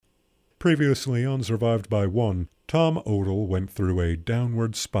Previously on Survived by One, Tom Odell went through a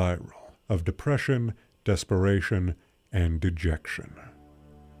downward spiral of depression, desperation, and dejection.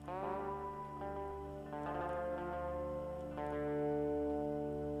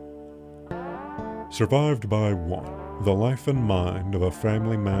 Survived by One, The Life and Mind of a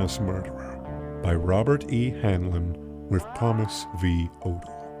Family Mass Murderer, by Robert E. Hanlon with Thomas V.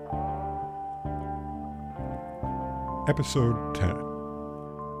 Odell. Episode 10.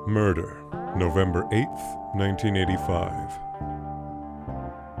 Murder, November 8th, 1985.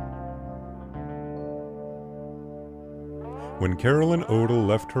 When Carolyn Odell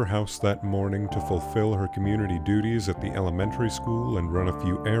left her house that morning to fulfill her community duties at the elementary school and run a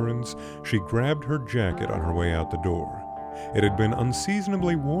few errands, she grabbed her jacket on her way out the door. It had been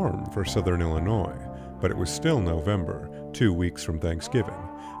unseasonably warm for southern Illinois, but it was still November, 2 weeks from Thanksgiving,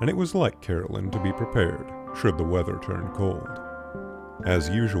 and it was like Carolyn to be prepared, should the weather turn cold. As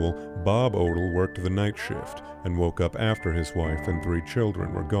usual, Bob Odell worked the night shift and woke up after his wife and 3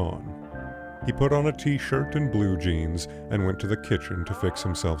 children were gone. He put on a t-shirt and blue jeans and went to the kitchen to fix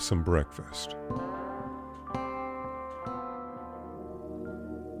himself some breakfast.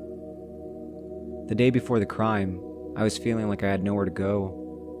 The day before the crime, I was feeling like I had nowhere to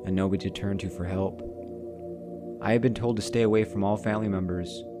go and nobody to turn to for help. I had been told to stay away from all family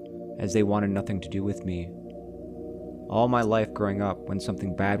members, as they wanted nothing to do with me. All my life growing up, when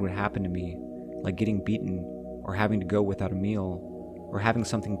something bad would happen to me, like getting beaten or having to go without a meal, or having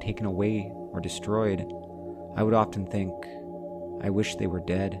something taken away or destroyed, I would often think, I wish they were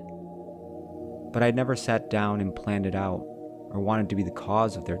dead. But I'd never sat down and planned it out, or wanted to be the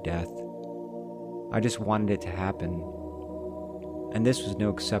cause of their death. I just wanted it to happen. And this was no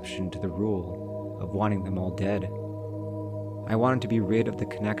exception to the rule of wanting them all dead. I wanted to be rid of the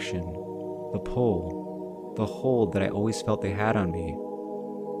connection, the pull, the hold that I always felt they had on me.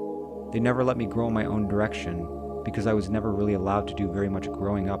 They never let me grow in my own direction, because I was never really allowed to do very much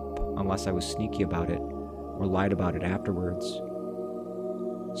growing up unless I was sneaky about it, or lied about it afterwards.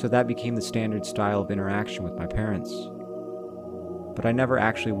 So that became the standard style of interaction with my parents. But I never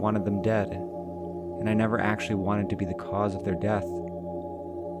actually wanted them dead, and I never actually wanted to be the cause of their death.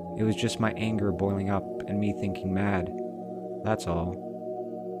 It was just my anger boiling up and me thinking mad, that's all.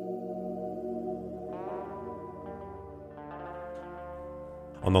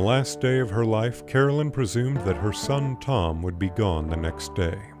 On the last day of her life, Carolyn presumed that her son Tom would be gone the next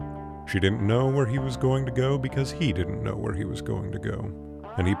day. She didn't know where he was going to go because he didn't know where he was going to go,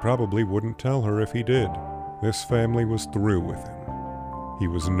 and he probably wouldn't tell her if he did. This family was through with him. He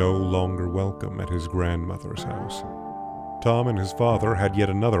was no longer welcome at his grandmother's house. Tom and his father had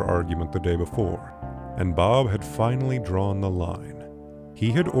yet another argument the day before, and Bob had finally drawn the line. He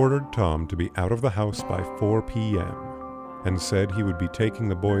had ordered Tom to be out of the house by 4 p.m., and said he would be taking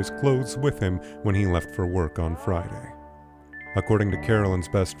the boys' clothes with him when he left for work on Friday. According to Carolyn's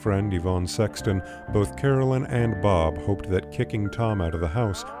best friend, Yvonne Sexton, both Carolyn and Bob hoped that kicking Tom out of the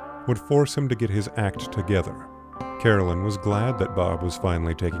house would force him to get his act together. Carolyn was glad that Bob was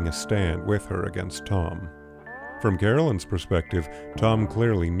finally taking a stand with her against Tom. From Carolyn's perspective, Tom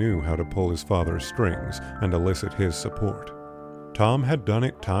clearly knew how to pull his father's strings and elicit his support. Tom had done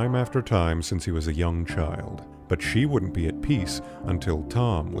it time after time since he was a young child, but she wouldn't be at peace until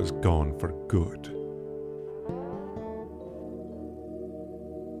Tom was gone for good.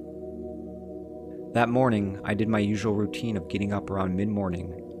 That morning, I did my usual routine of getting up around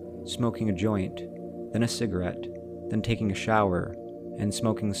mid-morning, smoking a joint, then a cigarette, then taking a shower, and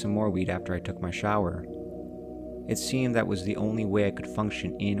smoking some more weed after I took my shower. It seemed that was the only way I could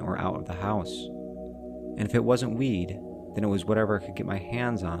function in or out of the house. And if it wasn't weed, then it was whatever I could get my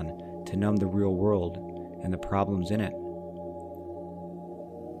hands on to numb the real world and the problems in it.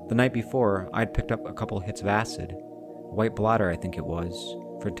 The night before, I'd picked up a couple hits of acid, white blotter I think it was,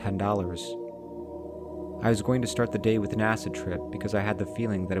 for $10. I was going to start the day with an acid trip because I had the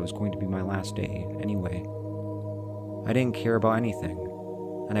feeling that it was going to be my last day anyway. I didn't care about anything,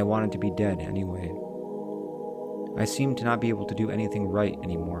 and I wanted to be dead anyway. I seemed to not be able to do anything right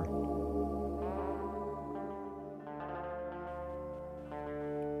anymore.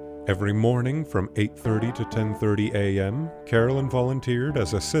 Every morning from 8:30 to 10:30 a.m., Carolyn volunteered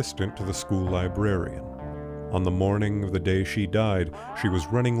as assistant to the school librarian. On the morning of the day she died, she was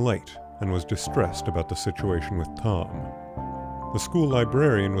running late and was distressed about the situation with Tom. The school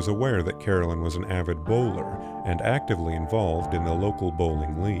librarian was aware that Carolyn was an avid bowler and actively involved in the local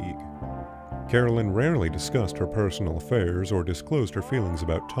bowling league. Carolyn rarely discussed her personal affairs or disclosed her feelings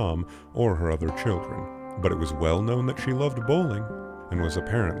about Tom or her other children, but it was well known that she loved bowling and was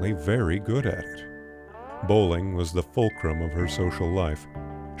apparently very good at it. Bowling was the fulcrum of her social life.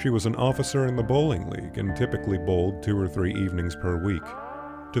 She was an officer in the bowling league and typically bowled 2 or 3 evenings per week.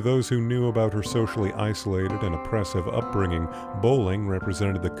 To those who knew about her socially isolated and oppressive upbringing, bowling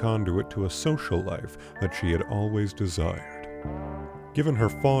represented the conduit to a social life that she had always desired. Given her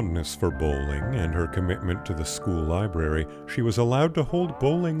fondness for bowling and her commitment to the school library, she was allowed to hold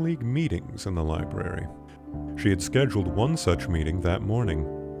bowling league meetings in the library. She had scheduled one such meeting that morning,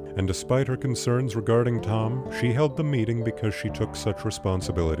 and despite her concerns regarding Tom, she held the meeting because she took such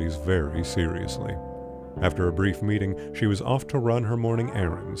responsibilities very seriously. After a brief meeting, she was off to run her morning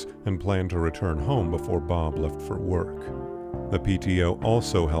errands and planned to return home before Bob left for work. The PTO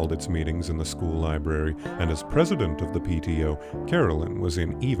also held its meetings in the school library, and as president of the PTO, Carolyn was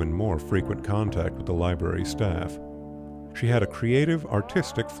in even more frequent contact with the library staff. She had a creative,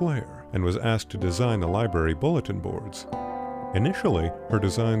 artistic flair and was asked to design the library bulletin boards. Initially, her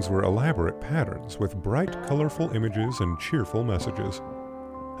designs were elaborate patterns with bright, colorful images and cheerful messages.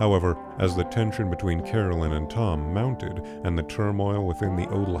 However, as the tension between Carolyn and Tom mounted and the turmoil within the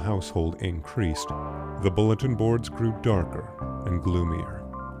Odell household increased, the bulletin boards grew darker and gloomier.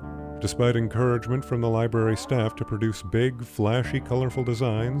 Despite encouragement from the library staff to produce big, flashy, colorful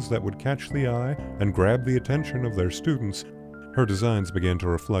designs that would catch the eye and grab the attention of their students, her designs began to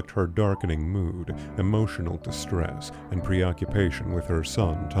reflect her darkening mood, emotional distress, and preoccupation with her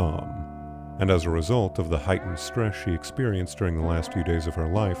son, Tom. And as a result of the heightened stress she experienced during the last few days of her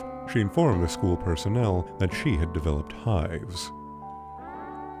life, she informed the school personnel that she had developed hives.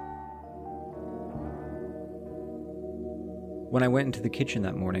 When I went into the kitchen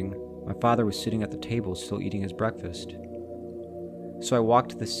that morning, my father was sitting at the table still eating his breakfast. So I walked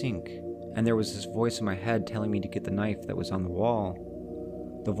to the sink, and there was this voice in my head telling me to get the knife that was on the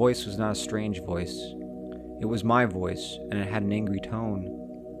wall. The voice was not a strange voice. It was my voice, and it had an angry tone.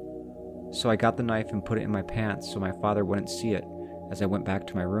 So I got the knife and put it in my pants so my father wouldn't see it as I went back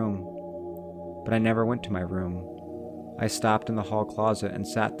to my room. But I never went to my room. I stopped in the hall closet and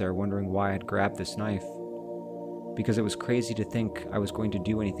sat there wondering why I had grabbed this knife. Because it was crazy to think I was going to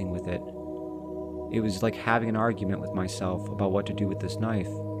do anything with it. It was like having an argument with myself about what to do with this knife.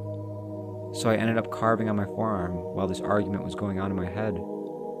 So I ended up carving on my forearm while this argument was going on in my head.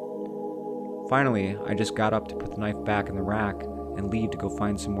 Finally, I just got up to put the knife back in the rack and leave to go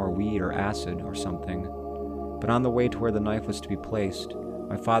find some more weed or acid or something. But on the way to where the knife was to be placed,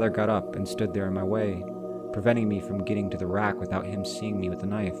 my father got up and stood there in my way, preventing me from getting to the rack without him seeing me with the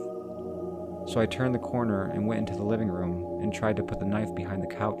knife. So I turned the corner and went into the living room and tried to put the knife behind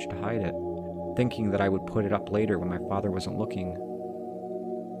the couch to hide it, thinking that I would put it up later when my father wasn't looking.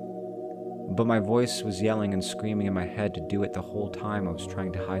 But my voice was yelling and screaming in my head to do it the whole time I was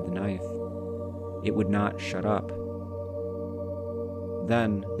trying to hide the knife. It would not shut up.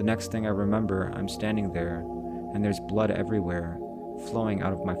 Then, the next thing I remember, I'm standing there, and there's blood everywhere, flowing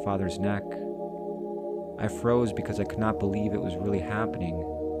out of my father's neck. I froze because I could not believe it was really happening.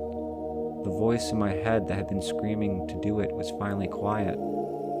 The voice in my head that had been screaming to do it was finally quiet.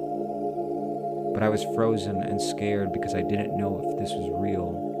 But I was frozen and scared because I didn't know if this was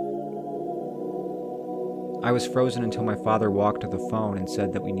real. I was frozen until my father walked to the phone and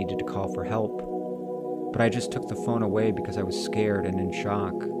said that we needed to call for help. But I just took the phone away because I was scared and in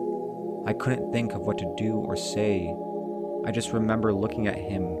shock. I couldn't think of what to do or say. I just remember looking at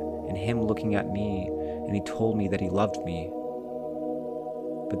him and him looking at me, and he told me that he loved me.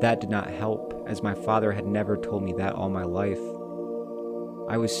 But that did not help, as my father had never told me that all my life.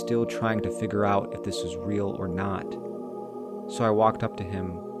 I was still trying to figure out if this was real or not. So I walked up to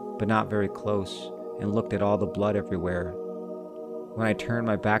him, but not very close, and looked at all the blood everywhere. When I turned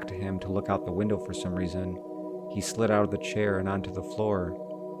my back to him to look out the window for some reason, he slid out of the chair and onto the floor.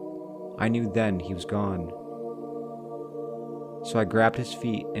 I knew then he was gone. So I grabbed his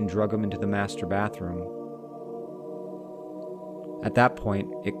feet and drug him into the master bathroom. At that point,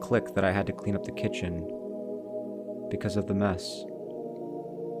 it clicked that I had to clean up the kitchen because of the mess.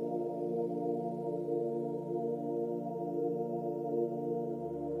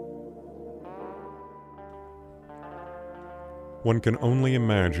 One can only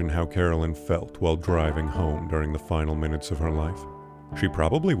imagine how Carolyn felt while driving home during the final minutes of her life. She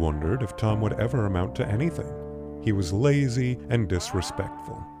probably wondered if Tom would ever amount to anything. He was lazy and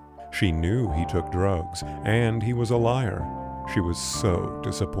disrespectful. She knew he took drugs, and he was a liar. She was so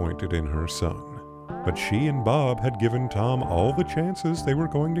disappointed in her son. But she and Bob had given Tom all the chances they were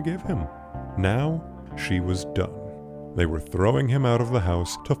going to give him. Now, she was done. They were throwing him out of the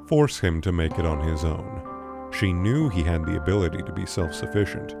house to force him to make it on his own. She knew he had the ability to be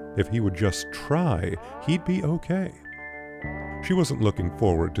self-sufficient. If he would just try, he'd be okay. She wasn't looking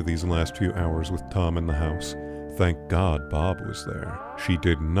forward to these last few hours with Tom in the house. Thank God Bob was there. She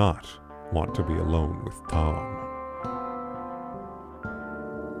did not want to be alone with Tom.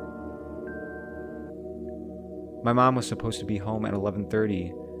 My mom was supposed to be home at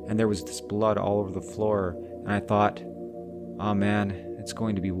 11:30, and there was this blood all over the floor, and I thought, oh man, it's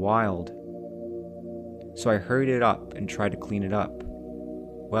going to be wild. So I hurried it up and tried to clean it up.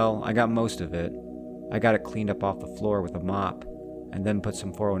 Well, I got most of it. I got it cleaned up off the floor with a mop, and then put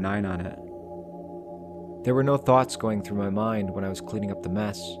some 409 on it. There were no thoughts going through my mind when I was cleaning up the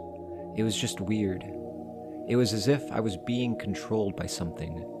mess. It was just weird. It was as if I was being controlled by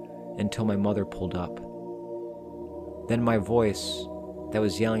something, until my mother pulled up. Then my voice, that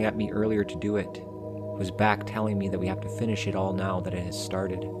was yelling at me earlier to do it, was back telling me that we have to finish it all now that it has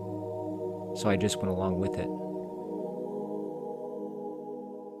started. So I just went along with it.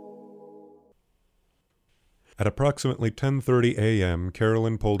 At approximately 10:30 a.m.,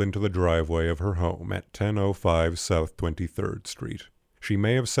 Carolyn pulled into the driveway of her home at 1005 South 23rd Street. She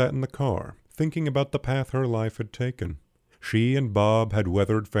may have sat in the car, thinking about the path her life had taken. She and Bob had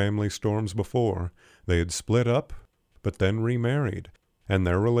weathered family storms before. They had split up, but then remarried, and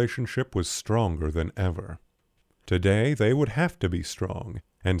their relationship was stronger than ever. Today, they would have to be strong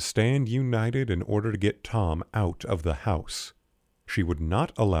and stand united in order to get Tom out of the house. She would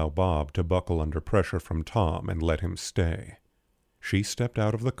not allow Bob to buckle under pressure from Tom and let him stay. She stepped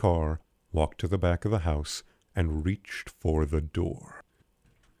out of the car, walked to the back of the house, and reached for the door.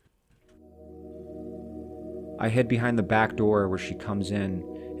 I hid behind the back door where she comes in,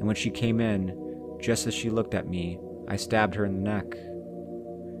 and when she came in, just as she looked at me, I stabbed her in the neck.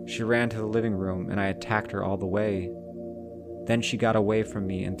 She ran to the living room, and I attacked her all the way. Then she got away from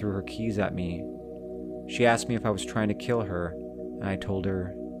me and threw her keys at me. She asked me if I was trying to kill her, and I told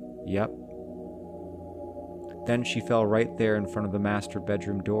her, yep. Then she fell right there in front of the master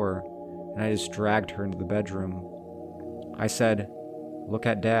bedroom door, and I just dragged her into the bedroom. I said, look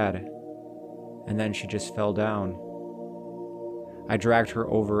at Dad, and then she just fell down. I dragged her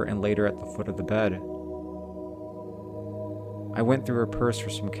over and laid her at the foot of the bed. I went through her purse for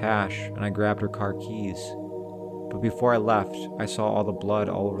some cash, and I grabbed her car keys. But before I left, I saw all the blood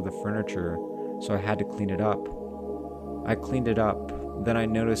all over the furniture, so I had to clean it up. I cleaned it up, then I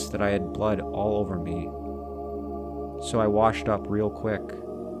noticed that I had blood all over me. So I washed up real quick,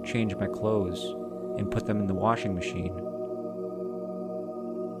 changed my clothes, and put them in the washing machine.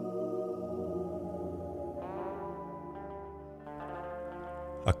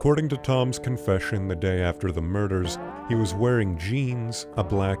 According to Tom's confession the day after the murders, he was wearing jeans, a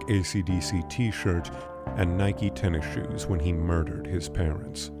black AC/DC t-shirt, and Nike tennis shoes when he murdered his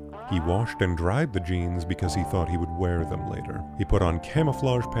parents. He washed and dried the jeans because he thought he would wear them later. He put on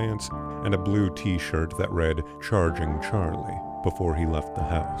camouflage pants and a blue t-shirt that read "Charging Charlie" before he left the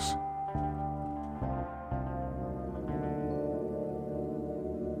house.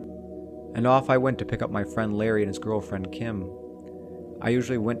 And off I went to pick up my friend Larry and his girlfriend Kim. I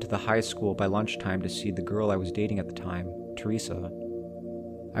usually went to the high school by lunchtime to see the girl I was dating at the time, Teresa.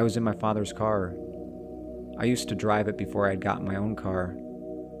 I was in my father's car. I used to drive it before I had gotten my own car,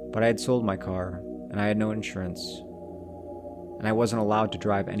 but I had sold my car, and I had no insurance, and I wasn't allowed to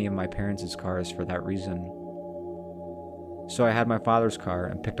drive any of my parents' cars for that reason. So I had my father's car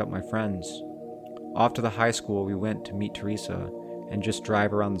and picked up my friends. Off to the high school we went to meet Teresa and just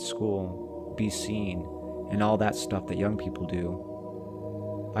drive around the school, be seen, and all that stuff that young people do.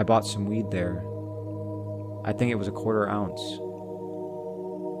 I bought some weed there. I think it was a 1/4 ounce.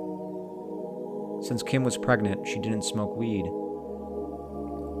 Since Kim was pregnant, she didn't smoke weed.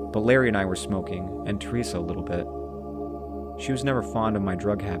 But Larry and I were smoking, and Teresa a little bit. She was never fond of my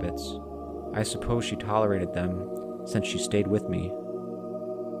drug habits. I suppose she tolerated them, since she stayed with me.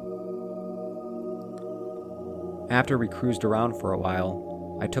 After we cruised around for a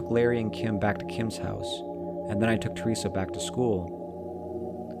while, I took Larry and Kim back to Kim's house, and then I took Teresa back to school.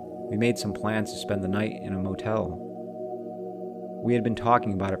 We made some plans to spend the night in a motel. We had been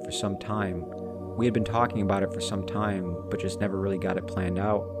talking about it for some time. But just never really got it planned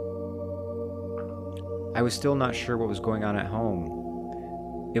out. I was still not sure what was going on at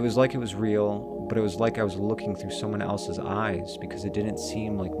home. It was like it was real, but it was like I was looking through someone else's eyes because it didn't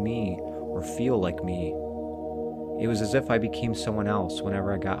seem like me or feel like me. It was as if I became someone else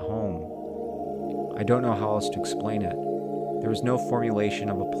whenever I got home. I don't know how else to explain it. There was no formulation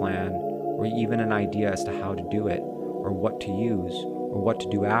of a plan or even an idea as to how to do it or what to use or what to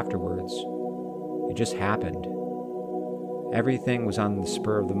do afterwards. It just happened. Everything was on the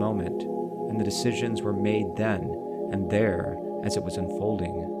spur of the moment, and the decisions were made then and there as it was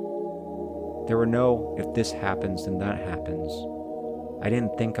unfolding. There were no, if this happens, then that happens. I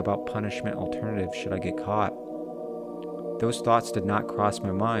didn't think about punishment alternatives should I get caught. Those thoughts did not cross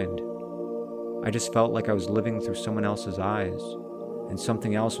my mind. I just felt like I was living through someone else's eyes, and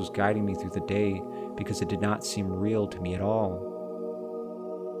something else was guiding me through the day because it did not seem real to me at all.